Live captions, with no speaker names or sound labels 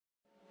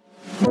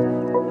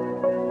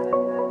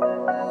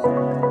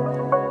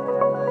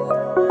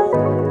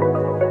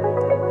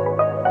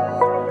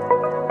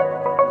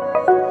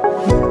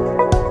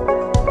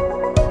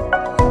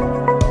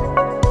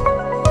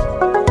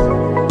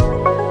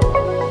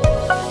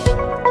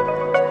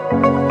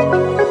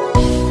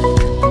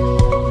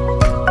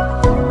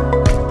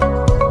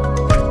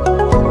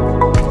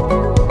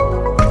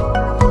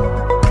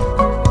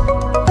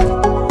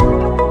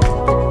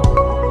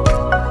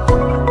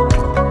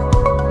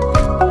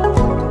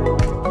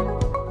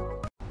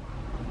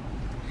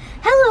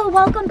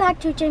welcome back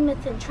to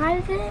Jameson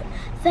Tries It.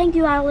 Thank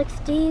you, Alex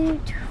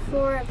D,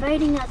 for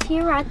inviting us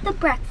here at the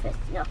Breakfast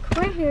Nook.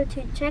 We're here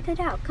to check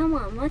it out. Come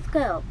on, let's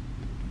go.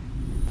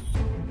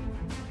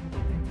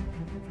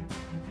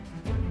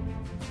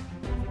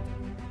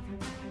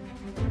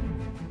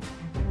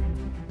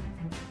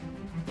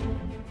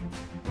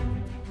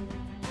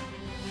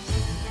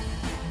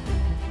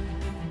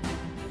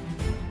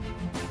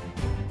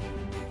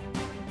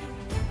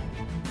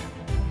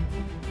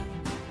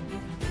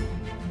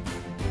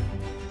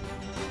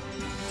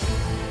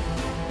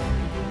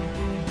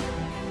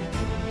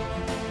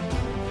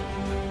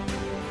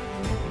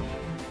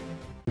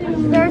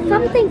 There's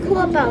something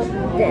cool about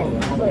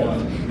this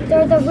place.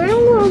 There's a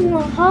room in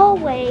the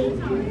hallway,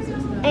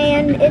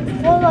 and it's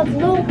full of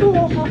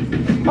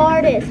local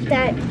artists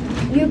that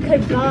you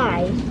could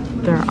buy.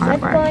 Their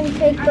artwork. Let's go and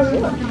take a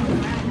look.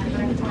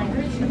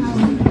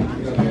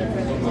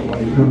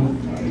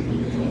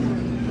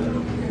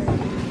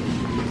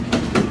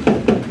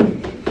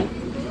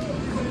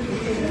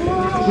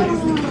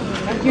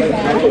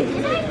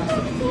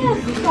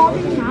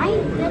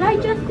 Did I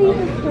just see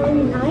the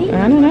Starry Night?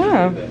 I don't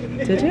know.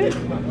 Did you?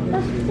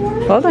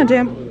 Hold on,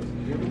 Jim.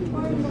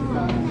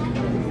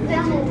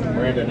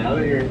 Miranda, now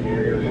that you're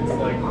here, it's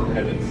like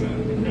heaven sent.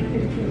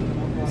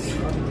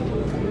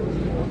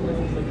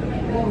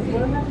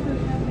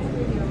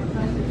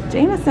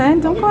 Jameson,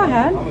 don't go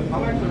ahead.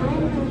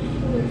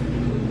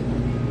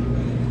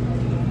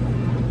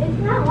 It's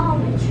not all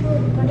mature,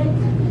 but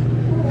it's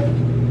cool.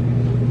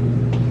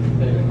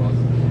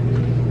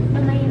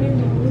 Am I in the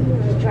room or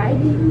the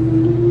driving room?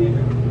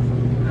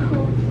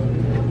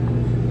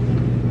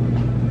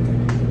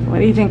 What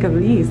do you think of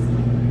these?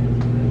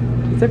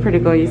 These are pretty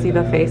cool. You see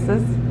the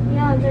faces?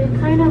 Yeah, they're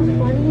kind of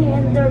funny,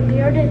 and their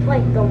beard is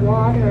like the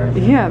water.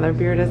 Yeah, their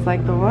beard is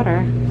like the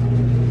water.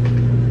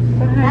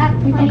 Go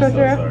ahead. You can go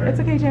through. It's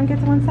okay, Jim. Get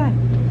to one side.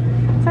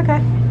 It's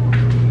okay.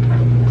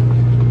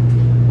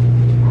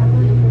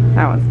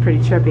 That one's pretty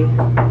trippy.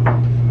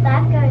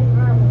 That guy's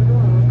really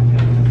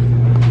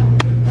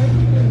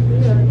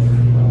long.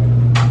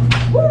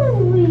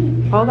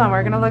 Holy! Hold on.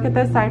 We're going to look at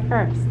this side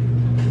first.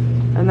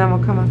 And then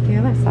we'll come up the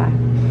other side.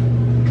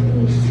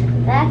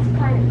 That's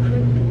kind of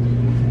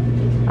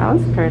creepy. That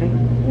one's pretty.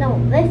 No,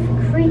 that's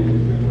creepy.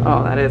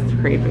 Oh, that is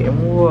creepy.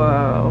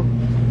 Whoa.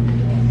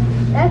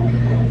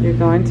 You're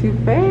going too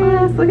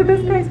fast. Look at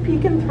this guy's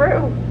peeking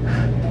through.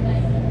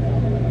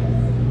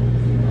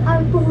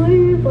 I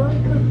believe I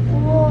could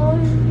fly.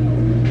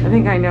 I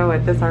think I know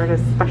what this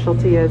artist's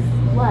specialty is.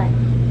 What?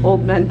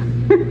 Old men.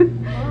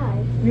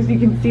 Why? Because you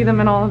can see them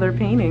in all of their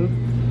paintings.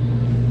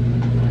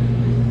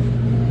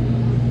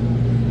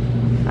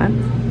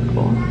 That's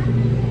cool.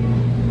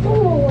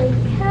 Holy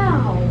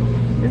cow.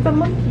 There's a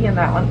monkey in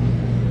that one.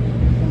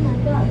 Oh my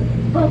god.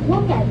 But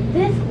look at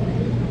this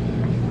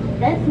one.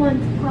 This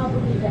one's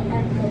probably the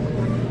epic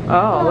one.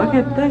 Oh, look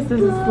at this.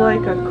 This is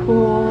like a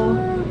cool...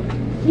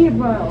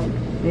 Hero.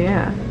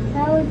 Yeah.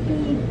 That would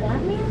be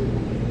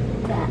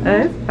Batman?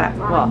 It is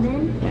Batman. Well,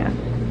 yeah.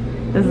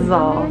 This is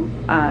all Wait,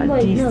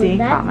 DC no,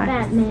 that's comics.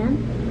 Batman.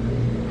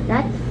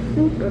 That's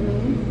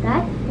Superman.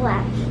 That's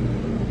Flash.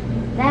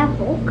 That's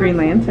Hulk. Green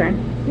Lantern.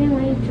 Green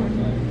Lantern.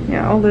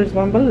 Yeah, oh, there's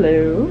one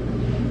below.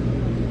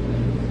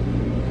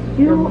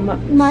 You're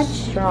much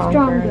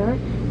stronger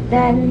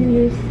than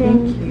you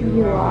think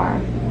you are.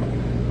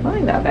 I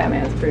think that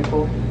Batman's pretty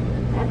cool.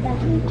 That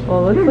Batman.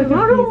 Well, let's look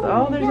at these.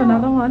 Oh, there's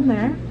another one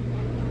there.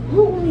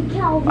 Holy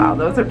cow. Wow,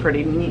 those are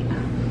pretty neat.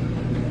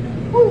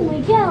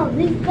 Holy cow,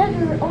 these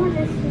better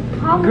artists.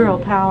 Girl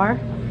power.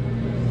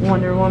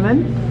 Wonder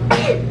Woman.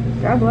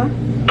 God bless.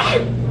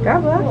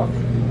 God bless.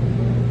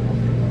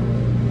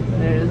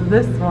 There's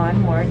this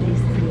one, more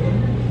DC.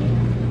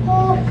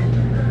 Hulk.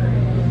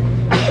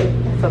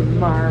 It's a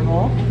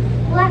Marvel.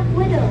 Black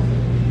Widow.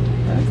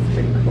 That's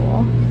pretty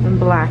cool. And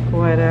Black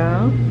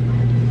Widow.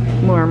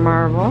 More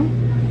Marvel.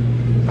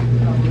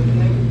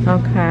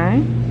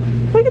 Okay.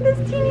 Look at this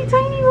teeny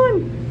tiny one.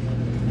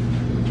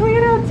 Look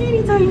at how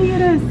teeny tiny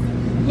it is.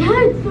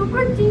 Yeah, it's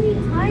super teeny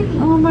tiny.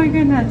 Oh my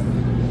goodness.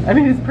 I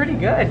mean, it's pretty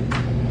good.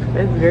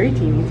 It's very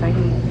teeny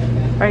tiny.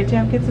 All right,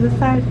 Jam, get to the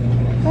side.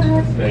 Go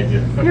ahead. Thank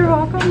you. You're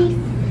welcome.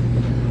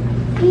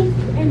 Peace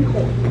and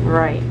hope.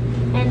 Right.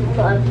 And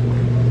love.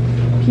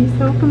 Peace,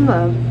 hope, and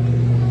love.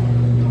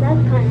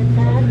 That's kind of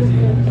sad with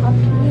the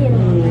puppy and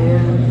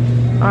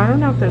Yeah. I don't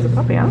know if there's a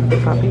puppy. I don't see a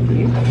puppy. Do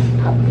you? puppy.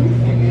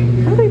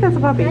 I don't think that's a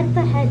puppy. That's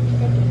the head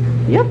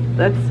sticking. Yep,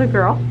 that's a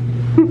girl.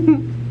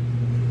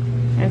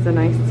 There's a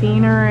nice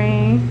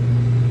scenery.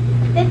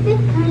 This is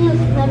kind of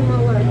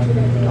similar to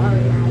the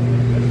Starry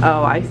Night.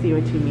 Oh, I see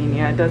what you mean.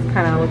 Yeah, it does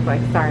kind of look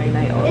like Starry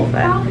Night a little It's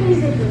bit. probably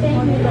the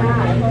same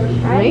guy,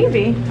 right?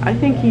 Maybe. I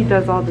think he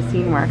does all the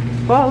scene work.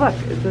 Well, look,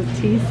 it's a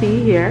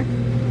TC here.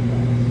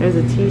 There's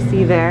a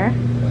TC there.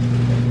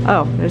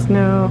 Oh, there's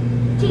no...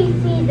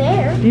 TC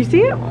there. Do you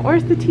see it?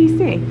 Where's the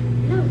TC?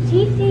 No,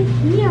 TC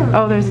here.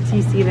 Oh, there's a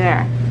TC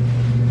there.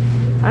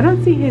 I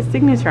don't see his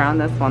signature on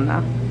this one,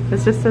 though.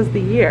 This just says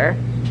the year.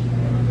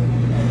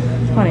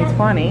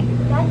 2020.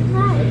 That's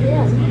not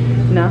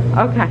him. No?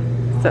 Okay.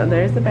 So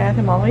there's the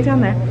bathroom all the way down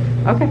there.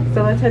 Okay,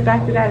 so let's head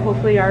back to Dad.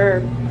 Hopefully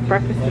our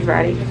breakfast is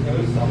ready.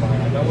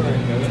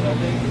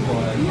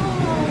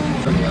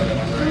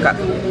 Go.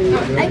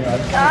 I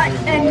got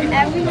an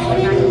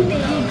everything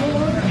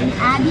bagel.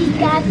 Abby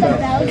got the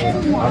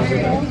Belgian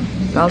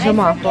waffle. Belgian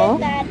waffle.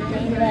 That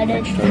name, but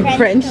it's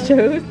French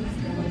toast.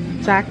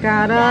 Jack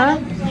got a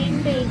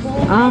plain bagel.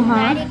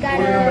 Uh-huh.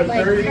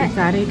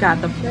 Daddy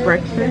got the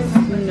Breakfast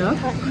Nook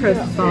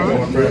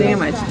croissant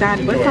sandwich.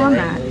 Dad, what's on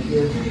that?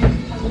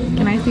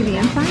 Can I see the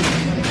inside?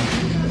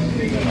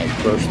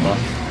 Croissant.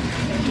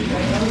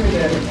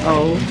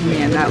 Oh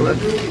man, that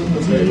looks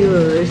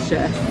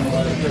delicious.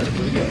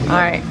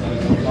 Alright.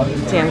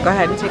 Jan, go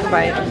ahead and take a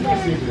bite.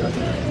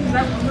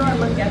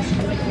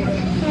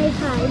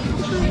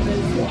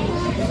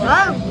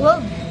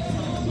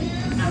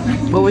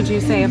 What would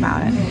you say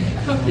about it?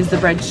 Is the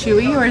bread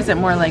chewy or is it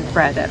more like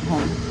bread at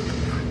home?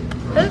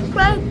 It's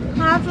like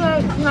half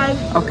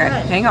like Okay,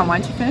 hang on. Why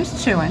don't you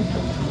finish chewing?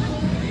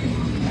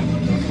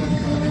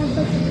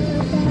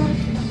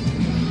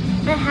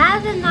 It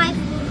has a nice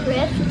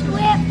crisp to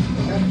it.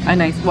 A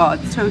nice, well,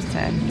 it's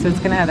toasted, so it's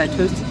gonna have that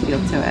toasted feel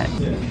to it.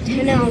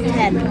 10 out of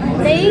 10.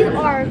 They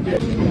are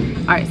good.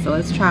 All right, so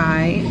let's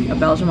try a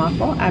Belgian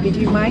waffle. Abby, do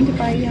you mind if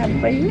I have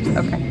a bite of yours?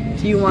 Okay.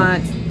 Do you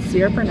want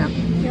syrup or no?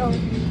 No.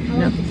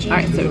 No. All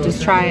right, so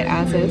just try it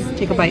as is.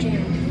 Take a bite.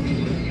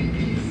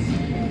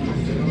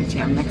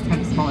 Jam. Next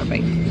time, smaller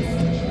bite.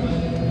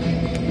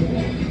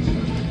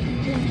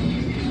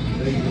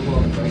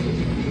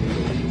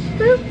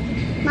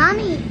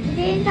 Mommy,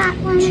 they got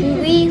one.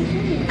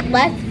 Chewy,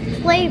 less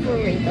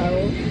flavory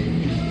though.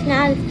 It's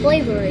not as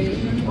flavory.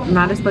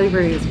 Not as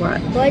flavory as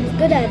what? But it's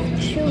good as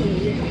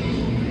chewy.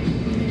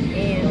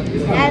 And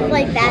it has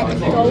like that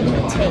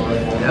golden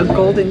taste. A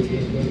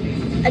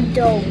golden. A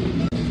dough.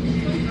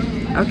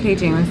 Okay,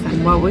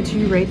 Jameson, what would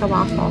you rate the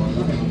waffle?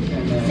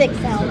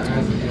 6 out of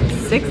 10.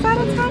 6 out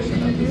of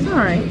 10? All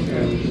right.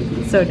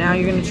 So now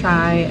you're gonna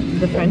try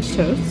the French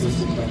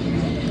toast.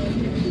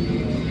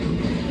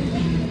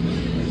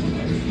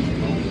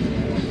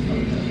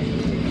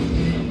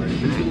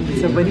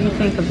 So what do you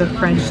think of the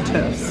French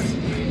toast?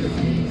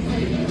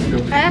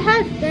 It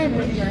has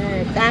cinnamon in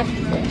it. That's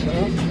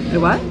it. The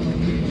what?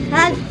 It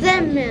has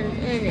cinnamon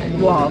in it.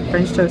 Well,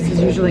 French toast is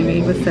usually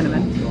made with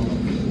cinnamon.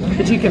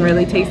 But you can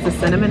really taste the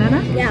cinnamon in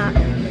it? Yeah.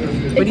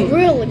 What do It's you-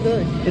 really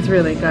good. It's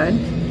really good.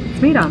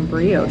 It's made on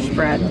brioche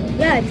bread.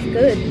 Yeah, it's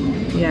good.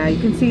 Yeah, you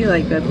can see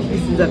like the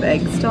pieces of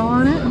egg still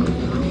on it.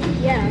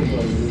 Yeah.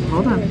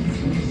 Hold on.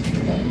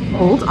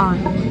 Hold on.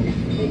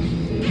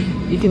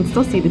 You can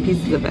still see the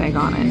pieces of egg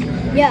on it.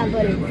 Yeah,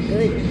 but it's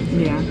good.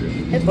 Yeah.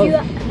 If you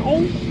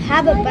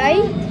have a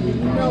bite, you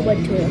know what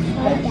to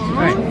expect.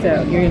 Alright,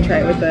 so you're gonna try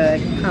it with the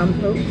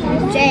compote.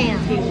 Jam.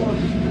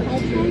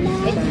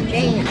 It's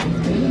jam.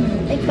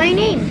 Like my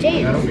name,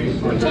 Jam.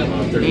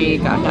 There you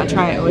go. Now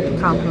try it with the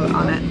compote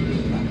on it.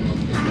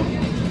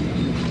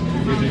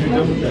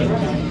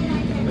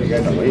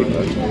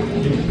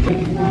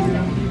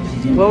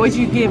 What would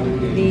you give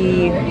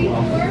the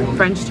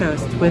French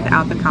toast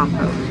without the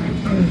compote?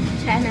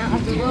 10 out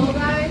of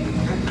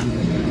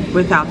 10.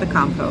 Without the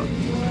compote.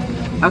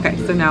 Okay,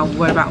 so now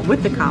what about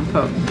with the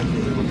compote?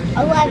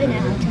 11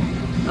 out of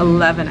 10.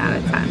 11 out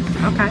of 10.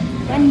 Okay.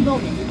 One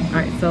bonus.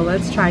 Alright, so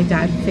let's try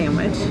Dad's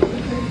sandwich.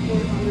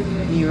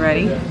 You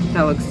ready?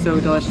 That looks so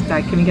delicious.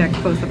 Dad, can we get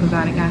a close-up of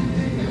that again?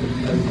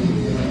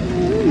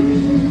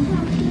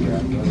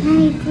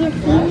 Nice, you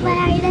see what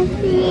I just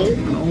see?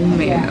 Oh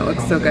man, that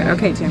looks so good.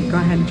 Okay, Jim, go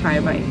ahead and try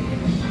a bite.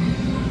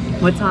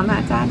 What's on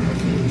that, Dad?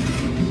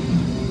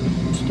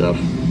 Stuff.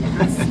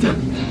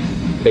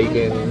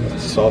 Bacon,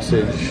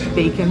 sausage.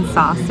 Bacon,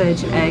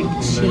 sausage, egg,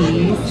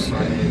 cheese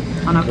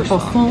on a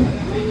croissant.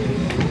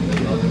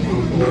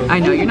 I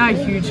know, you're not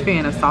a huge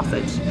fan of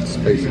sausage.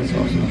 Spicy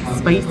sausage.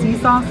 Spicy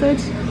sausage?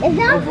 It's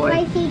not Oh, boy.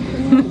 spicy to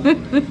me.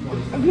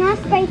 It's not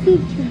spicy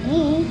to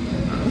me.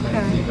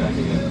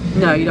 Okay.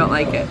 No, you don't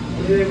like it.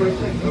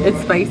 It's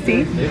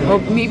spicy. Well,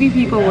 maybe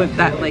people with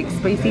that like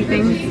spicy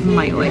things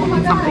might like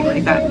something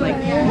like that. Like,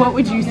 what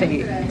would you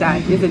say,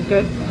 Dad? Is it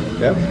good?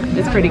 Yeah.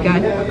 It's pretty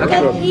good.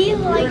 Okay. Because he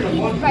likes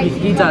spicy.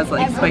 He does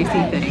like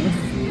spicy things.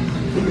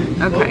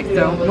 Okay,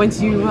 so once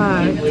you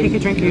take a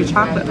drink of your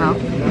chocolate milk,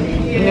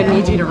 I'm gonna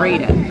need you to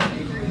rate it.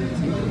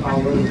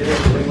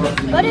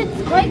 But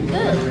it's quite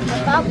good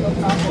without the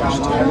sausage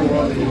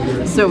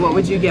too. So what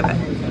would you give it?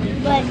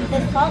 But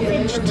the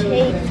sausage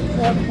tastes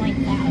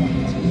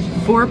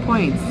 4.5. 4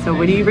 points. So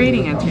what are you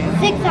rating it, Jan?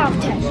 6 out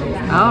of 10.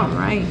 All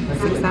right,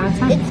 6 out of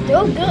 10. It's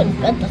still good,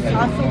 but the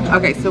sausage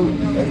Okay, so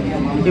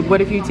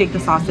what if you take the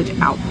sausage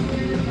out?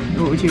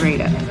 What would you rate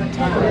it?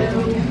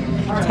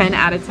 10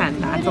 out of 10.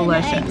 That's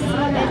delicious.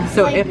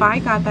 So if I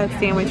got that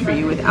sandwich for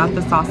you without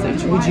the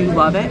sausage, would you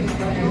love it?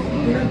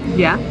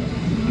 Yeah?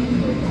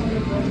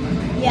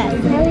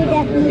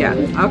 yes. Yeah.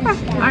 Okay.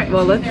 All right,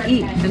 well, let's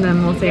eat and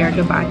then we'll say our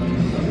goodbye.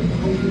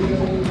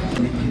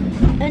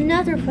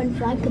 Another fun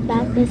fact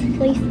about this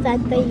place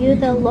that they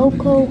use a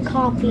local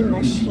coffee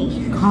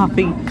machine.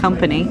 Coffee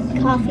company.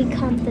 Coffee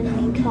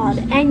company called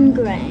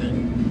entrées.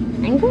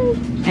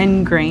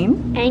 Engrain.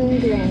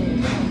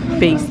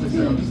 Based.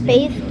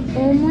 Based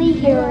only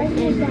here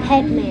in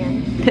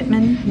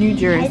Pittman, New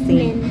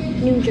Jersey.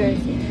 New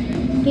Jersey.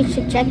 You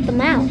should check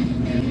them out.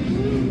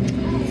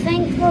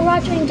 Thanks for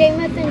watching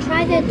Jameson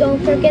Tries It. Don't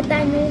forget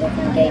that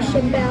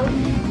notification bell.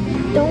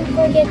 Don't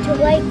forget to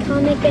like,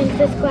 comment, and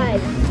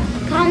subscribe.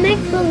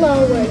 Comment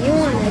below where you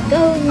want to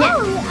go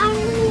next.